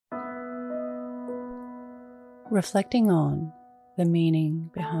Reflecting on the meaning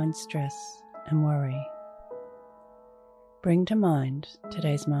behind stress and worry, bring to mind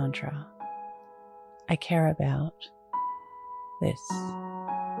today's mantra: I care about this.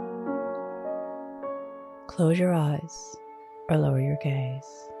 Close your eyes or lower your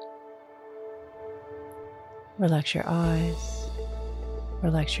gaze. Relax your eyes,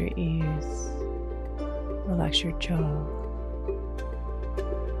 relax your ears, relax your jaw.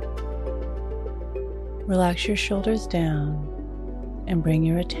 Relax your shoulders down and bring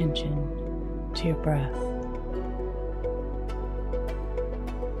your attention to your breath.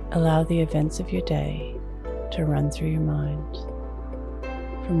 Allow the events of your day to run through your mind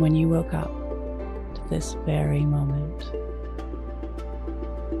from when you woke up to this very moment,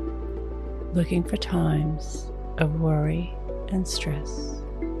 looking for times of worry and stress,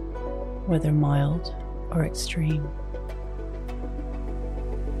 whether mild or extreme.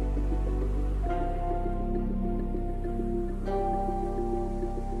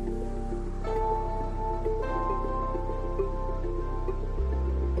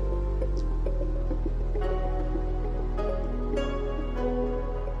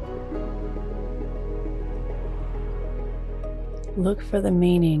 Look for the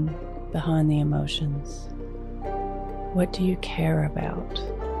meaning behind the emotions. What do you care about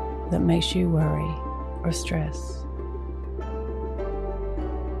that makes you worry or stress?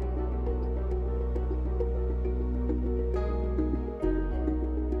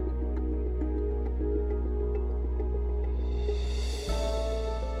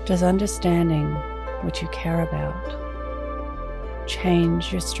 Does understanding what you care about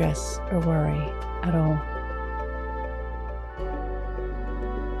change your stress or worry at all?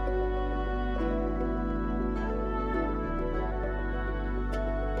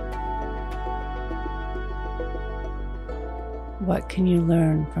 What can you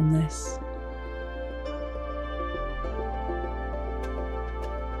learn from this?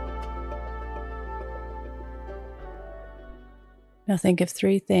 Now think of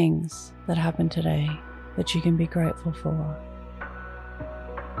 3 things that happened today that you can be grateful for.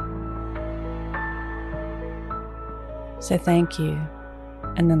 Say thank you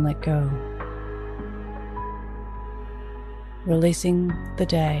and then let go, releasing the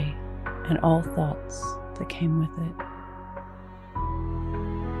day and all thoughts that came with it.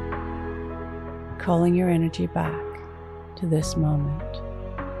 Calling your energy back to this moment,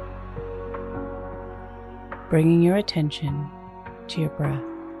 bringing your attention to your breath,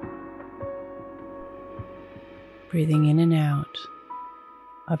 breathing in and out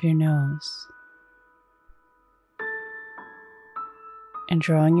of your nose, and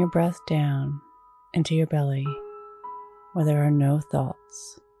drawing your breath down into your belly where there are no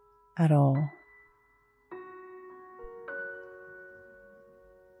thoughts at all.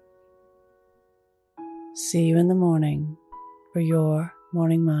 See you in the morning for your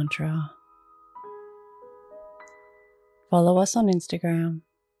morning mantra. Follow us on Instagram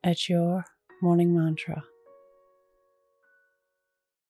at Your Morning Mantra.